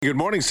Good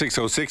morning,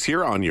 6:06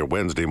 here on your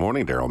Wednesday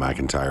morning. Daryl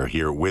McIntyre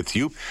here with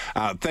you.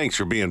 Thanks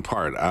for being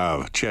part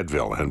of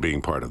Chedville and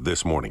being part of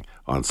This Morning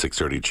on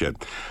 6:30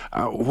 Ched.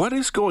 What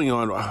is going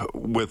on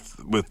with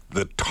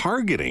the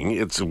targeting?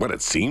 It's what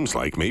it seems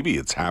like. Maybe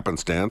it's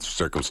happenstance,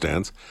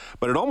 circumstance,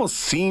 but it almost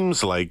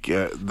seems like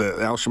the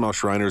Shamal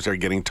Shriners are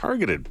getting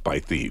targeted by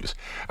thieves.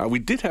 We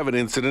did have an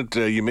incident,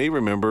 you may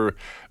remember,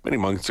 many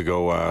months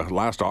ago,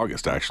 last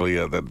August actually,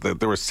 that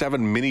there were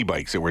 7 mini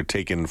bikes that were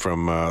taken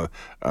from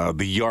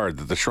the yard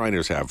that the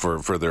Shriners have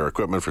for their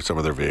equipment for some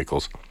of their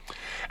vehicles.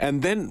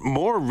 And then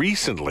more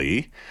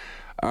recently,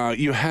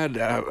 you had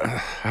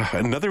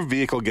another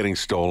vehicle getting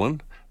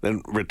stolen, then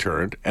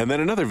returned, and then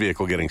another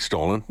vehicle getting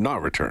stolen,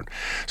 not returned.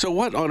 So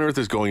what on earth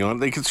is going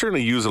on? They could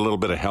certainly use a little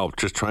bit of help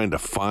just trying to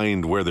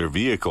find where their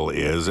vehicle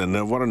is, and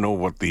I want to know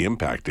what the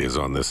impact is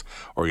on this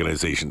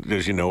organization.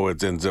 As you know,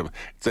 it's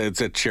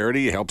a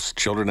charity. It helps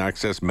children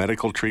access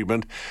medical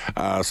treatment.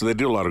 So they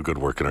do a lot of good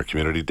work in our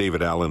community.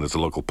 David Allen is the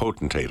local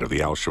potentate of the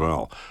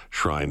Shamal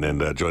Shrine,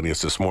 and joining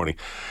us this morning.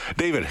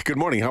 David, good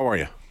morning. How are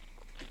you?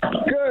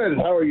 Good.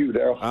 How are you,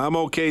 Daryl? I'm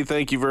okay.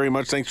 Thank you very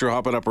much. Thanks for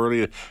hopping up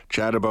early to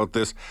chat about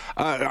this.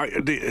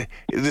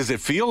 Does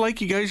it feel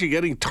like you guys are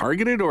getting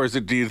targeted, or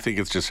do you think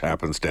it's just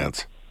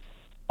happenstance?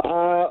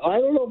 I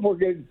don't know if we're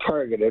getting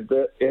targeted.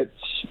 It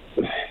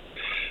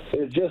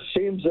just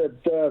seems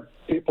that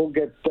people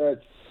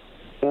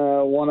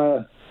want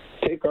to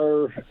take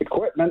our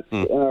equipment,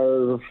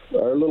 our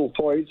little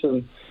toys,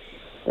 and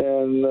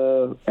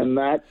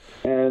that,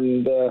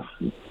 and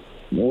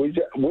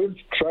we've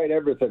tried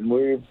everything.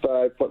 We've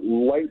put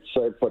lights,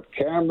 I put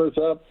cameras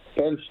up,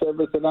 fenced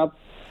everything up,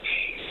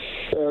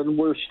 and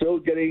we're still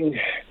getting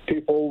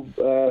people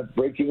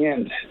breaking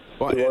in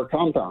to our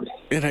compound.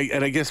 And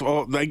I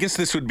guess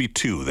this would be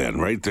 2 then,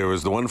 right? There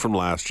was the one from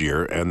last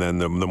year, and then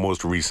the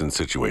most recent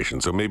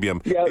situation. So maybe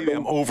I'm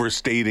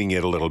overstating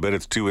it a little bit.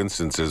 It's 2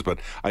 instances, but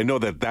I know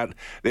that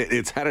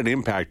it's had an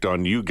impact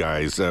on you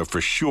guys for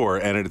sure,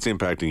 and it's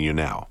impacting you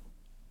now.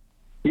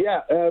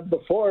 Yeah,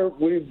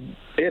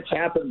 it's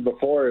happened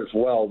before as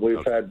well.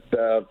 We've had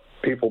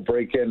people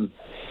break in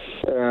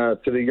to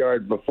the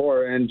yard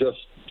before and just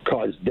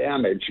cause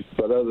damage.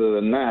 But other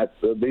than that,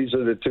 these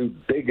are the 2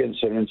 big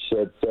incidents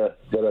that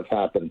have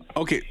happened.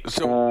 Okay,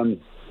 so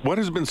what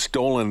has been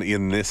stolen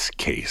in this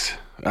case?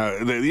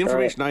 The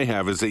information I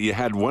have is that you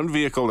had one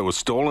vehicle that was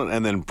stolen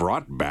and then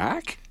brought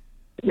back?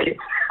 Yeah,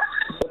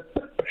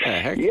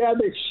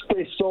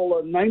 they stole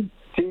a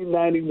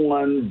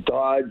 1991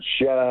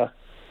 Dodge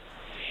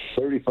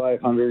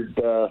 3500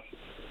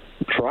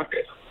 truck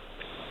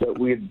that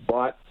we had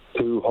bought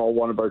to haul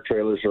one of our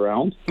trailers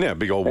around. Yeah,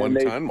 big old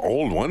one-ton,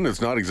 old one. It's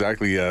not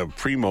exactly a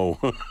primo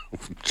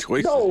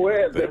choice. No,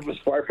 it was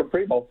far from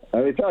primo,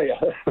 let me tell you.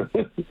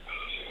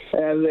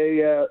 And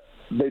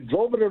they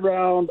drove it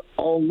around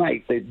all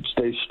night. They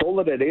stole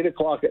it at 8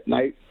 o'clock at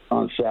night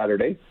on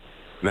Saturday.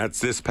 And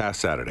that's this past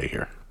Saturday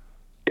here.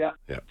 Yeah.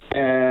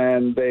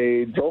 And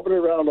they drove it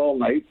around all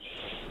night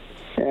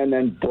and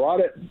then brought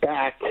it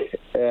back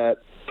at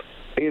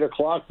 8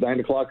 o'clock, 9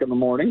 o'clock in the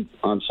morning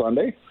on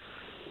Sunday,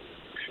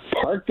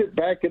 parked it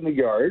back in the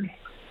yard,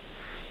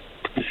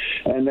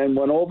 and then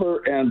went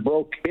over and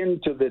broke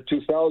into the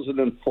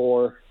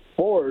 2004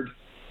 Ford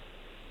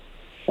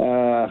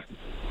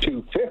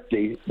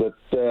 250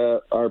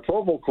 that our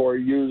Provo Corps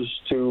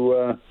used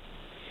to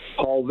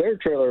haul their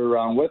trailer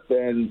around with,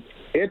 and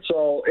it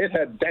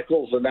had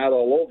decals and that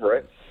all over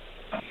it.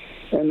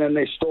 And then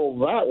they stole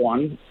that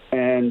one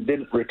and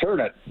didn't return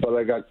it. But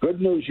I got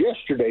good news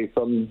yesterday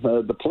from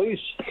the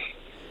police.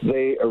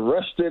 They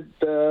arrested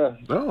the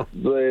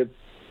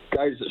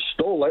guys that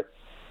stole it,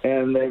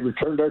 and they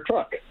returned our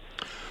truck.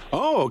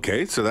 Oh,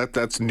 okay. So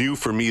that's new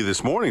for me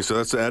this morning.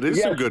 So that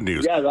is some good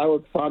news. Yeah, I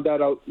found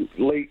that out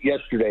late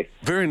yesterday.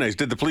 Very nice.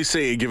 Did the police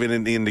give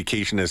an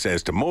indication as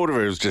to motive,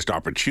 or it was just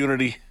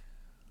opportunity?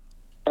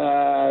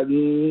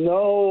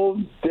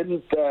 No,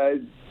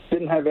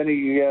 didn't have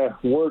any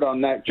word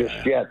on that just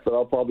yet, but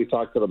I'll probably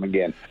talk to them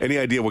again. Any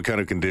idea what kind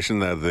of condition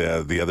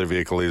the other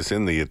vehicle is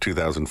in, the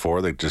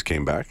 2004 that just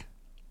came back?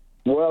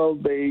 Well,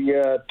 they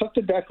took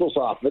the decals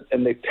off it,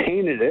 and they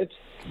painted it.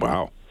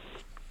 Wow.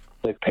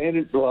 They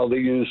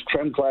used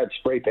Tremclad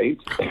spray paint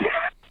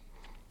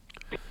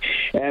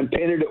and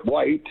painted it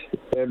white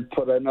and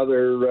put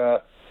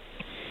another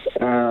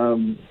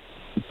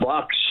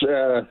box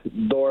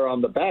door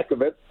on the back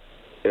of it.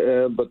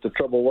 But the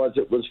trouble was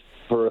it was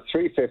for a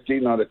 350,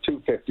 not a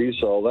 250,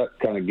 so that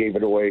kind of gave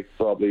it away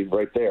probably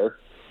right there.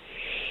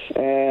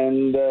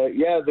 And,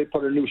 they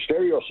put a new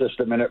stereo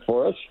system in it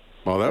for us.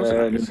 Well, that was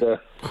nice.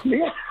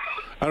 Yeah.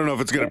 I don't know if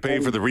it's going to pay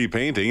for the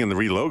repainting and the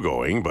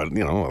relogoing, but,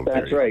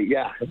 That's right,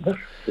 yeah.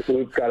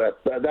 We've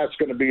got that's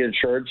going to be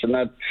insurance, and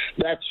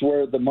that's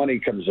where the money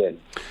comes in.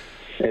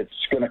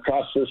 It's going to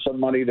cost us some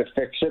money to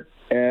fix it,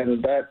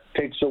 and that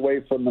takes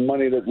away from the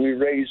money that we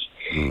raise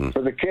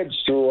for the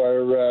kids through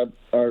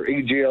our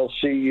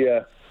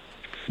EGLC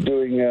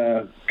doing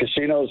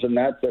casinos and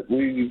that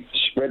we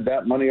spread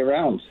that money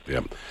around.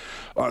 Yep.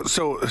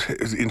 So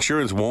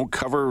insurance won't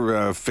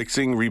cover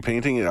fixing,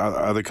 repainting,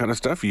 other kind of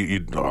stuff?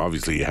 You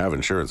obviously you have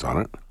insurance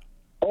on it.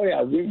 Oh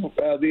yeah,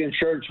 the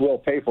insurance will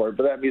pay for it,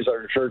 but that means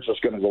our insurance is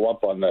going to go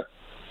up on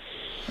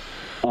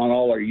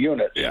all our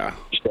units. Yeah.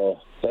 So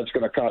that's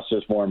going to cost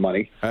us more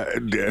money.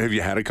 Have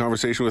you had a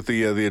conversation with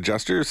the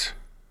adjusters?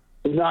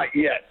 Not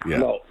yet. Yeah.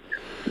 No.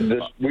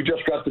 We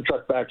just got the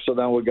truck back, so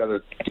now we got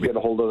to get a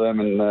hold of them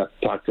and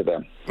talk to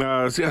them.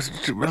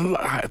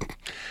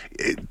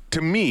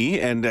 To me,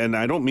 and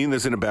I don't mean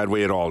this in a bad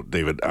way at all,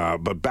 David,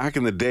 but back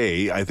in the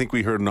day, I think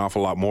we heard an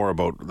awful lot more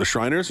about the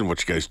Shriners and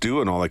what you guys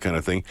do and all that kind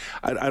of thing.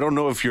 I don't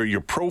know if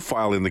your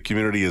profile in the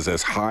community is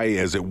as high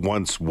as it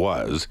once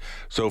was.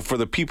 So for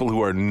the people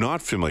who are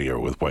not familiar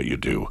with what you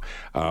do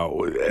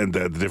and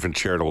the different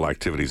charitable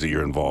activities that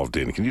you're involved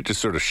in, can you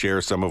just sort of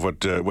share some of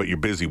what you're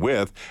busy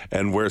with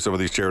and where some of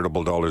these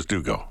charitable dollars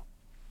do go?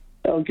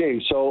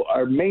 Okay, so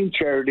our main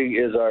charity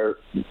is our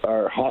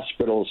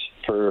hospitals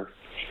for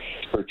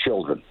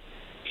children,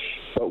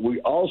 but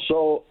we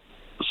also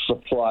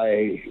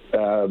supply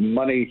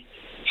money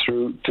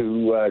to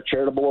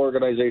charitable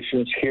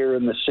organizations here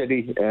in the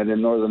city and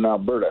in northern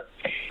Alberta.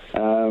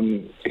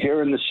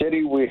 Here in the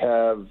city, we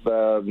have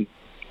the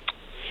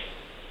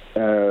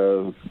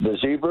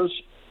Zebras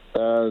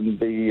and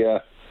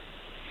the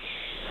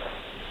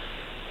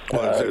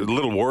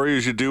Little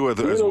Warriors you do as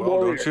well,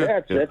 Warriors, don't you?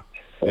 That's it.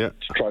 Yeah.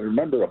 Try to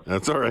remember them.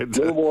 That's all right.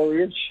 Little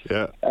Warriors.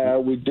 Yeah.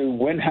 We do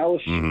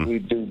Windhouse. Mm-hmm. We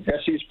do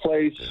Bessie's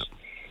Place. Yeah.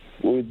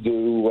 We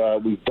do.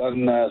 We've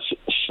done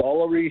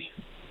Stollery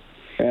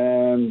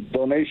and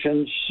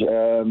donations.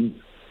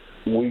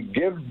 We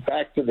give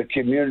back to the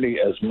community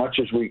as much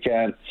as we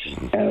can,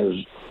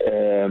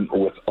 and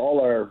with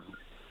all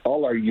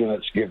our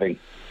units giving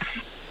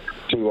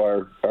to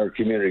our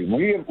community.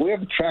 We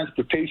have a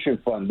transportation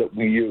fund that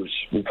we use.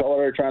 We call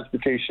it our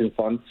transportation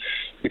fund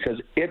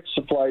because it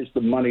supplies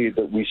the money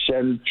that we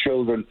send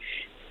children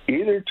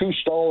either to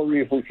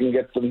Stollery if we can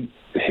get them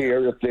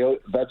here,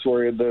 that's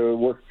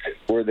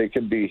where they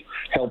can be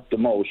helped the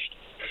most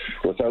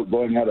without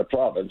going out of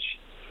province.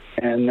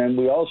 And then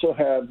we also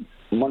have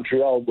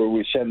Montreal where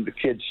we send the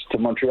kids to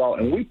Montreal,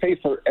 and we pay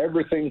for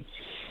everything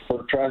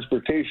for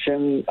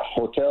transportation,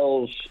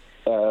 hotels,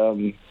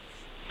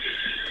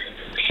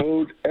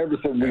 food,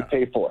 everything we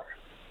pay for.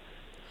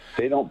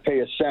 They don't pay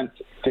a cent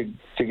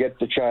to get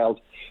the child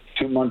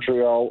to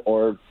Montreal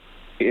or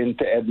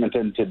into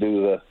Edmonton to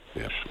do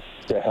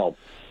to help.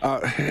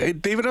 Hey,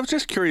 David, I was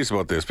just curious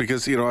about this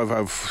because,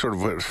 I've sort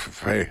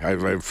of, I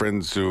have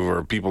friends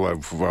or people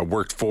I've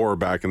worked for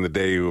back in the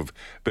day who have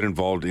been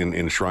involved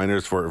in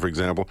Shriners, for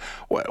example.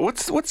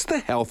 What's the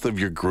health of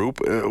your group?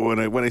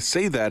 When I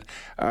say that,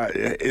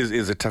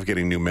 is it tough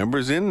getting new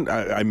members in?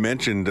 I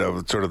mentioned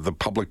sort of the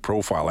public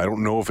profile. I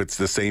don't know if it's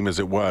the same as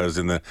it was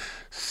in the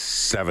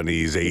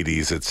 70s,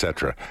 80s,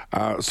 etc.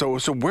 So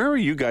where are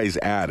you guys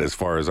at as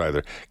far as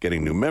either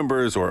getting new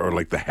members or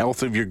like the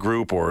health of your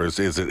group, or is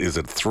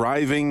it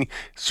thriving?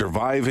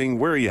 Surviving?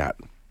 Where are you at?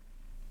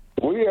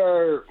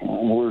 We're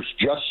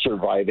just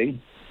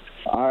surviving.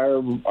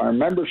 Our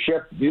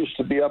membership used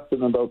to be up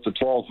in about the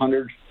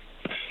 1,200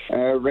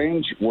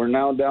 range. We're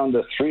now down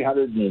to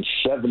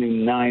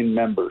 379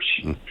 members,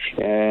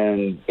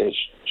 and it's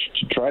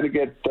to try to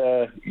get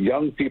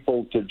young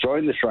people to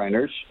join the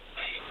Shriners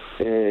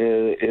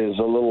is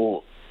a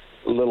little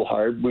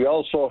hard. We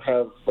also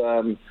have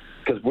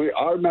because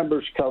our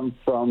members come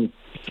from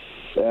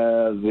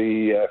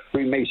the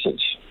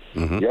Freemasons.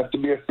 Mm-hmm. You have to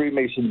be a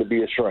Freemason to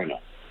be a Shriner,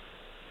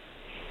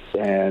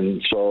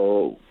 and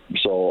so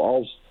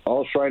all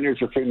Shriners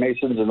are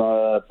Freemasons,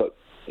 but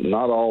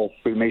not all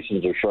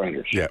Freemasons are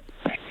Shriners. Yeah.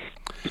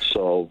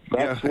 So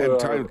that's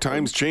and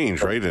times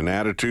change, right? And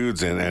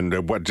attitudes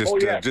and what just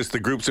the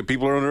groups that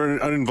people are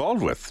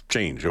uninvolved with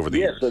change over the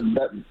years. Yes,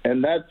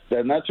 and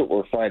that's what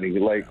we're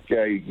finding. Like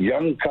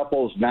young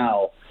couples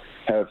now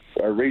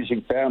are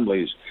raising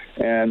families,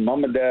 and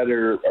mom and dad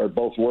are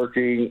both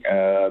working.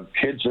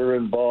 Kids are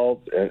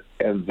involved,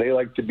 and they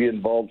like to be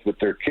involved with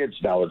their kids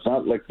now. It's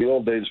not like the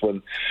old days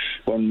when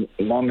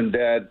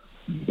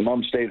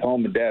mom stayed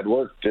home and dad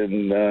worked,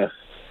 and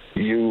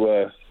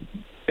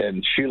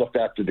and she looked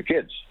after the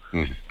kids.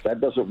 Mm-hmm.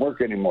 That doesn't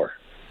work anymore.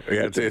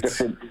 Yeah, it's a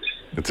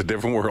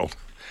different world.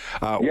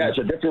 It's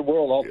a different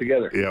world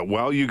altogether. Yeah,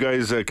 while you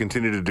guys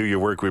continue to do your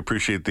work, we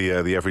appreciate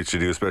the efforts you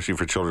do, especially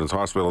for children's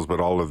hospitals,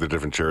 but all of the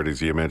different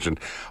charities you mentioned.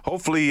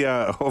 Hopefully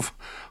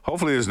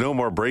there's no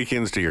more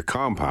break-ins to your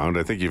compound.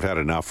 I think you've had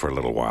enough for a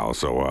little while.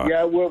 So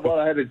well,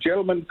 I had a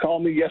gentleman call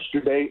me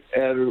yesterday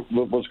and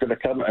was going to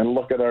come and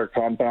look at our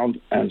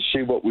compound and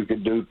see what we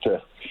could do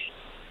to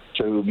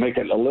make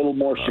it a little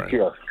more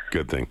secure. Right.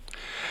 Good thing.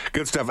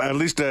 Good stuff. At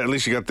least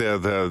you got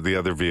the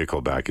other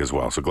vehicle back as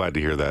well. So glad to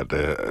hear that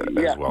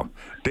as well.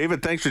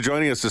 David, thanks for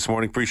joining us this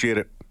morning. Appreciate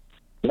it.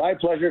 My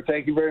pleasure.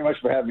 Thank you very much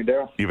for having me,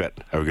 Daryl. You bet.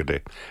 Have a good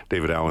day.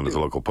 David Allen is a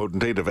local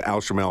potentate of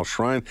Shamal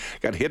Shrine.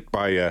 Got hit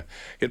by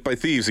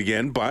thieves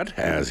again, but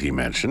as he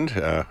mentioned,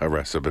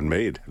 arrests have been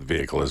made. The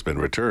vehicle has been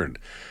returned.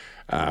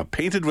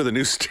 Painted with a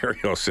new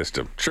stereo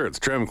system. Sure, it's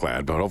trim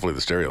clad, but hopefully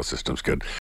the stereo system's good.